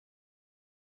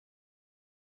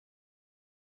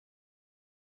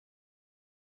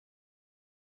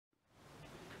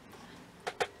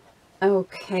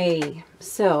Okay,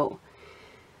 so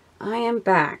I am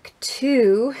back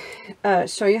to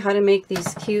show you how to make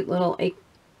these cute little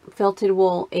felted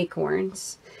wool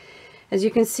acorns. As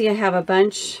you can see, I have a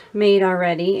bunch made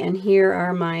already, and here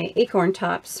are my acorn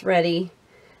tops ready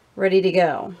to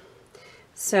go.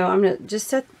 So I'm going to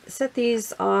just set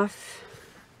these off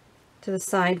to the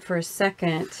side for a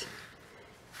second,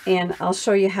 and I'll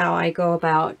show you how I go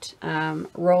about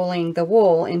rolling the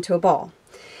wool into a ball.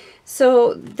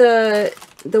 So the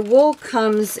wool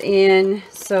comes in,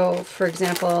 so for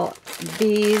example,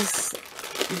 these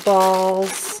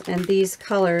balls and these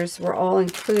colors were all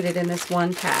included in this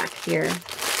one pack here.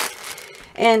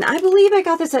 And I believe I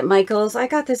got this at Michael's. I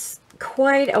got this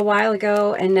quite a while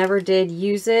ago and never did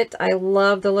use it. I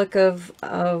love the look of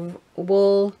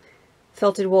wool,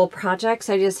 felted wool projects.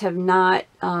 I just have not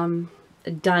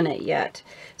done it yet.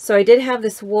 So I did have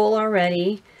this wool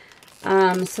already.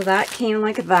 So that came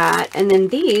like that. And then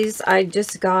these I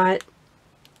just got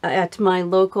at my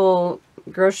local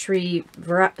grocery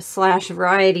slash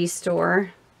variety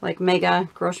store, like mega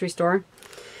grocery store.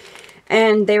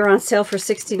 And they were on sale for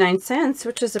 69 cents,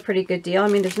 which is a pretty good deal. I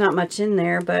mean, there's not much in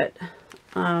there, but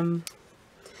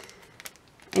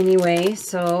anyway,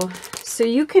 so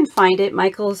you can find it,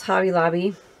 Michael's Hobby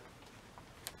Lobby.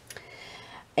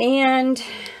 And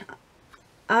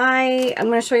I'm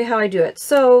going to show you how I do it.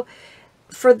 So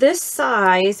for this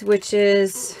size, which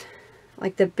is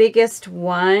like the biggest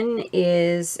one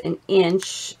is 1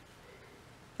 inch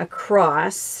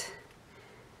across,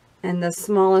 and the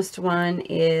smallest one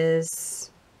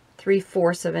is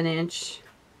 3/4 of an inch.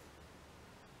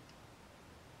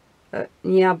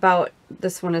 Yeah, about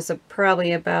this one is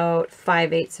probably about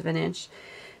 5/8 of an inch.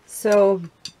 So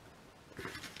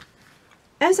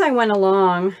as I went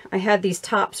along, I had these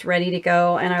tops ready to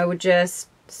go, and I would just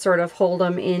sort of hold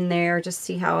them in there, just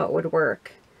see how it would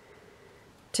work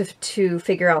to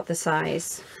figure out the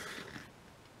size.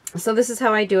 So this is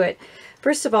how I do it.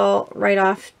 First of all, right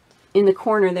off in the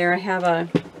corner there, I have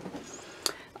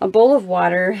a bowl of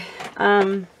water.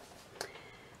 I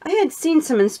had seen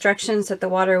some instructions that the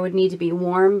water would need to be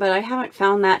warm, but I haven't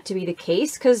found that to be the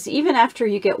case, because even after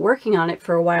you get working on it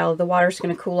for a while, the water's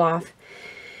going to cool off.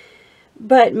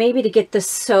 But maybe to get the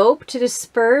soap to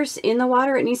disperse in the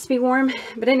water, it needs to be warm.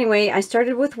 But anyway, I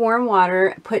started with warm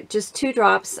water, put just 2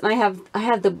 drops, and I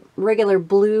have the regular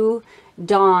Blue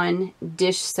Dawn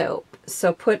dish soap.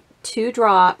 So put 2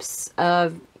 drops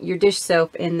of your dish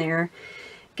soap in there,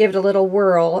 give it a little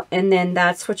whirl, and then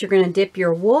that's what you're going to dip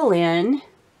your wool in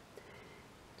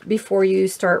before you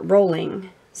start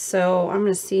rolling. So I'm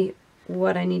going to see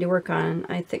what I need to work on.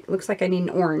 I think it looks like I need an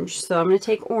orange. So I'm going to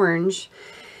take orange.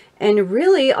 And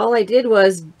really all I did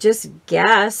was just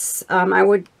guess. I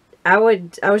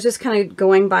was just kind of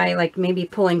going by like maybe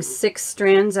pulling 6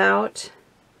 strands out,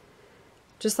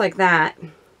 just like that.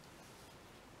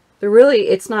 But really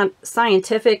it's not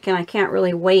scientific and I can't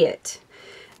really weigh it.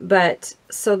 But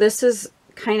so this is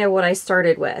kind of what I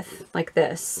started with, like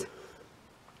this.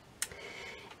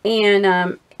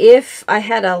 And if I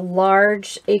had a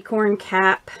large acorn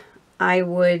cap, I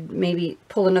would maybe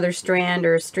pull another strand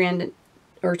or a strand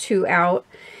or 2 out.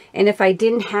 And if I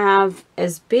didn't have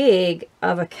as big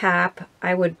of a cap,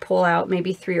 I would pull out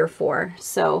maybe 3 or 4.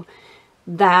 So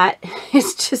that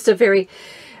is just a very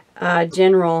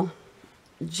general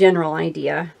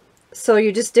idea. So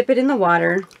you just dip it in the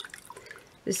water,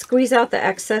 just squeeze out the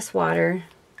excess water,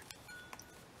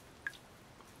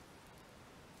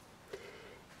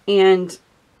 and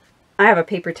I have a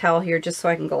paper towel here just so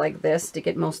I can go like this to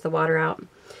get most of the water out.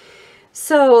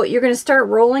 So you're going to start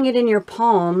rolling it in your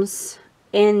palms,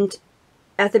 and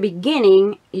at the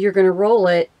beginning you're going to roll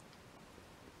it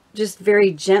just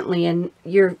very gently, and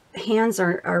your hands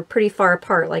are pretty far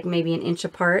apart, like maybe 1 inch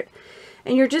apart,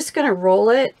 and you're just going to roll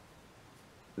it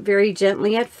very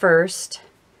gently at first,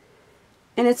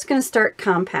 and it's going to start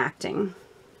compacting.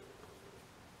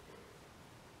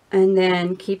 And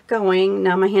then keep going.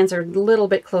 Now my hands are a little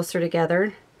bit closer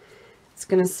together. It's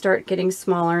going to start getting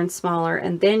smaller and smaller,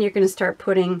 and then you're going to start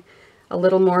putting a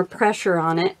little more pressure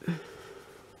on it.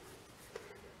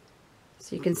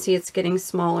 So you can see it's getting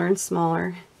smaller and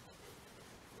smaller.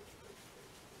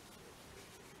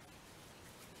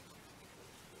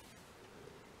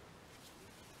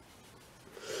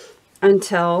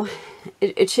 Until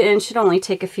it should only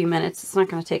take a few minutes. It's not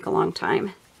going to take a long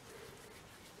time.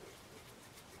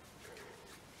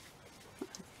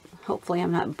 Hopefully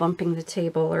I'm not bumping the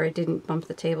table, or I didn't bump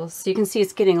the table. So you can see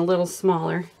it's getting a little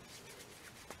smaller.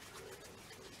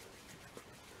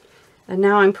 And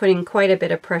now I'm putting quite a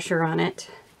bit of pressure on it.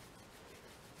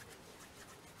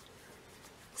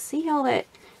 See all that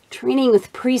Training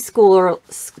with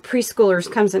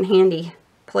preschoolers comes in handy.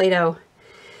 Play-Doh.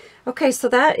 Okay, so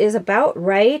that is about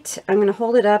right. I'm going to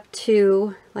hold it up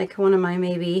to like one of my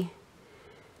maybe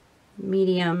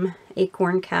medium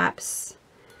acorn caps.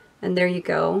 And there you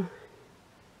go.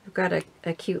 I've got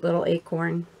a cute little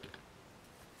acorn.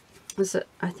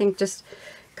 I think just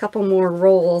a couple more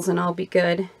rolls and I'll be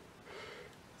good.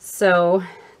 So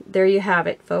there you have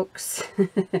it, folks.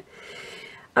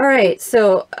 All right,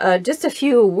 so just a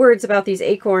few words about these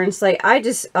acorns. Like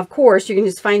of course, you can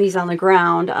just find these on the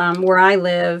ground. Where I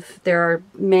live, there are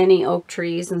many oak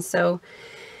trees, and so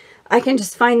I can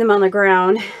just find them on the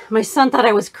ground. My son thought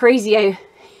I was crazy.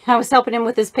 I was helping him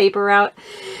with his paper route,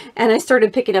 and I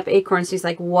started picking up acorns. He's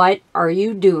like, "What are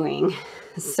you doing?"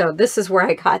 So this is where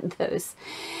I got those.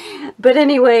 But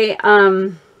anyway,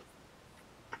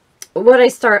 what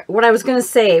I was going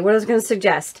to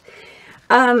suggest.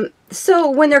 So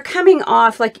when they're coming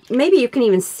off, like maybe you can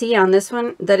even see on this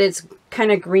one that it's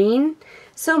kind of green.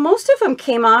 So most of them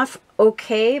came off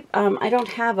okay. I don't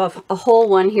have a whole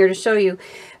one here to show you,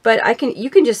 but you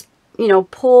can just, you know,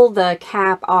 pull the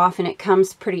cap off and it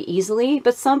comes pretty easily.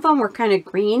 But some of them were kind of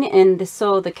green, and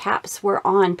so the caps were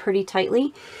on pretty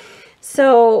tightly.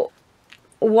 So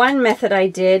one method I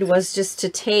did was just to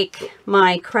take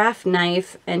my craft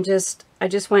knife and I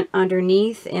just went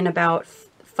underneath in about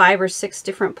 5 or 6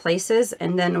 different places,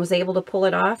 and then was able to pull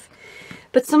it off.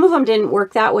 But some of them didn't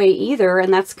work that way either,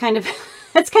 and that's kind of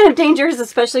dangerous,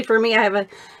 especially for me. I have a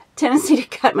tendency to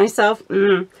cut myself.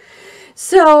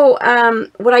 So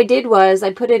what I did was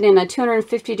I put it in a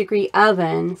 250-degree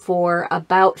oven for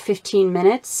about 15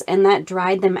 minutes, and that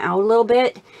dried them out a little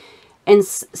bit. And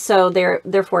so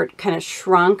therefore it kind of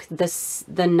shrunk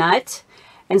the nut.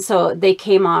 And so they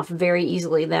came off very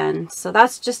easily then. So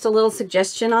that's just a little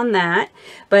suggestion on that.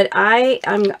 But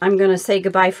I'm going to say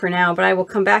goodbye for now, but I will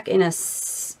come back in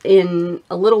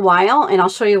a little while, and I'll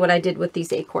show you what I did with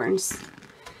these acorns.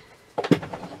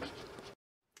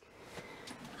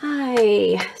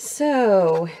 Hi.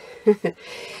 So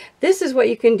this is what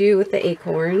you can do with the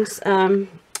acorns.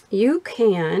 You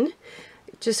can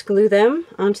just glue them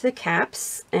onto the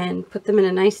caps and put them in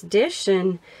a nice dish,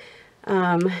 and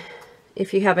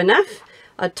if you have enough,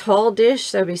 a tall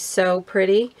dish, that would be so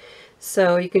pretty.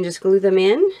 So you can just glue them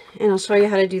in, and I'll show you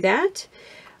how to do that.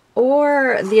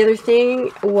 Or the other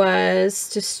thing was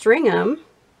to string them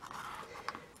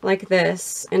like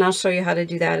this, and I'll show you how to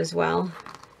do that as well.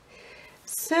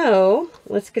 So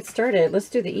let's get started. Let's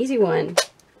do the easy one.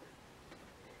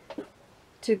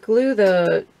 To glue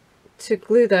the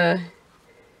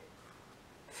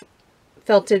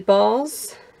felted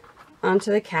balls onto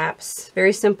the caps.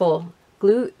 Very simple.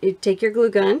 Glue, you take your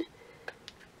glue gun,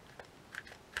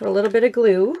 put a little bit of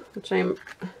glue, which I'm,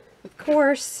 of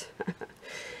course,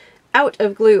 out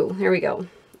of glue. There we go.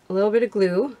 A little bit of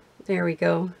glue. There we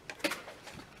go.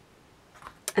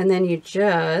 And then you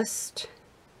just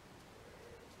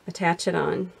attach it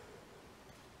on.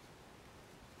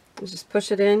 You just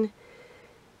push it in,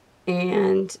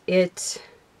 and it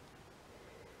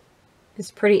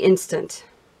is pretty instant.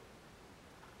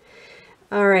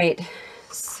 All right.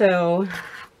 So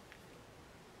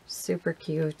super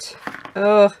cute.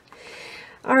 Oh,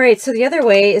 all right. So the other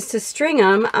way is to string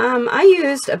them. I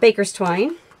used a baker's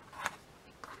twine,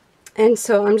 and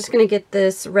so I'm just going to get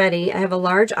this ready. I have a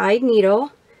large eyed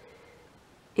needle,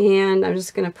 and I'm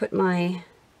just going to put my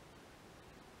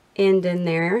end in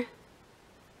there.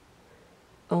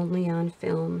 Only on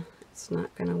film. It's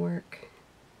not going to work.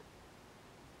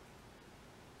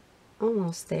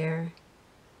 Almost there.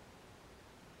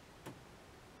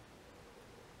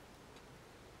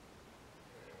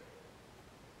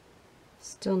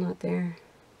 Still not there.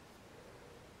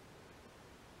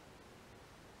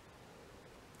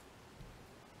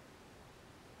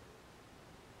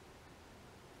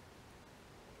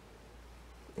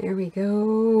 There we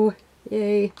go.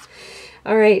 Yay.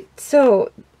 All right,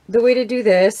 so the way to do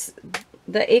this,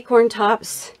 the acorn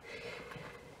tops,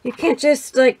 you can't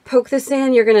just like poke this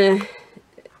in. You're gonna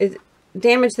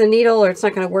damage the needle, or it's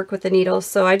not gonna work with the needle.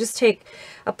 So I just take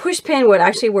a push pin. Would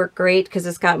actually work great because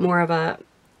it's got more of a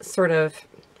sort of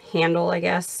handle, I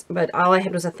guess, but all I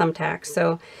had was a thumbtack.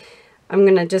 So I'm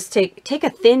gonna just take a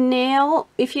thin nail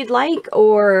if you'd like,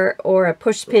 or a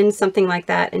push pin, something like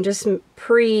that, and just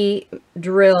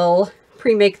pre-drill,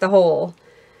 pre-make the hole.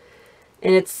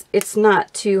 And it's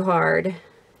not too hard.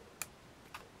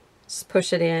 Just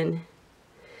push it in,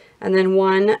 and then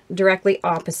one directly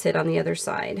opposite on the other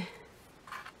side.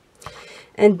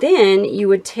 And then you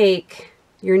would take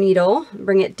your needle,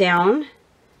 bring it down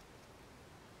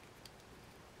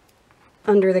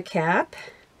under the cap.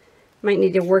 Might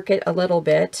need to work it a little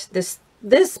bit. This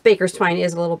this baker's twine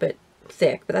is a little bit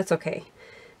thick, but that's okay.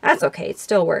 That's okay. It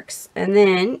still works. And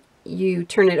then you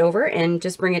turn it over and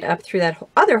just bring it up through that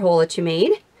other hole that you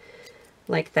made,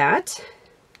 like that.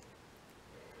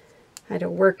 I had to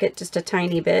work it just a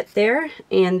tiny bit there,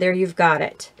 and there you've got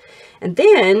it. And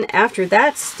then after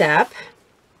that step,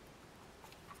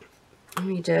 let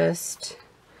me just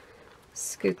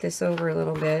scoot this over a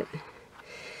little bit.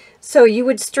 So you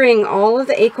would string all of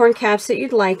the acorn caps that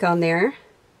you'd like on there,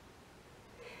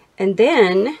 and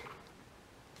then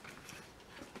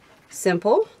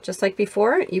simple, just like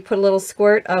before, you put a little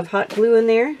squirt of hot glue in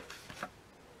there.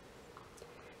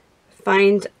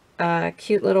 Find a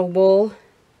cute little wool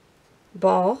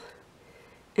ball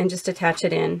and just attach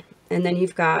it in, and then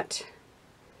you've got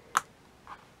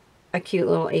a cute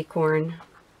little acorn.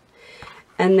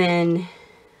 And then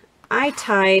I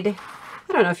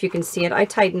don't know if you can see it, I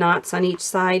tied knots on each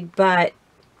side, but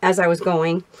as I was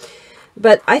going,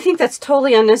 but I think that's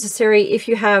totally unnecessary if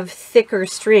you have thicker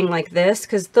string like this,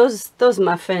 because those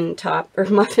muffin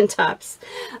tops,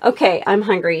 okay, I'm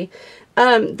hungry,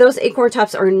 those acorn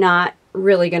tops are not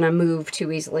really going to move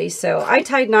too easily. So I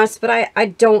tied knots, but I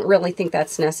don't really think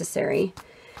that's necessary.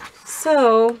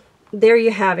 So there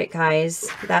you have it, guys.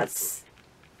 That's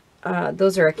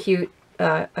those are a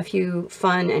few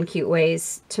fun and cute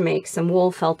ways to make some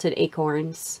wool felted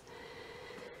acorns.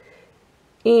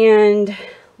 And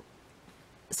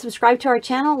subscribe to our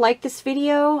channel, like this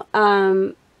video.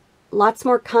 Lots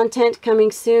more content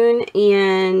coming soon,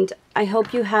 and I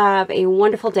hope you have a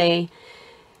wonderful day.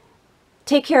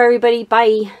 Take care, everybody.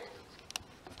 Bye.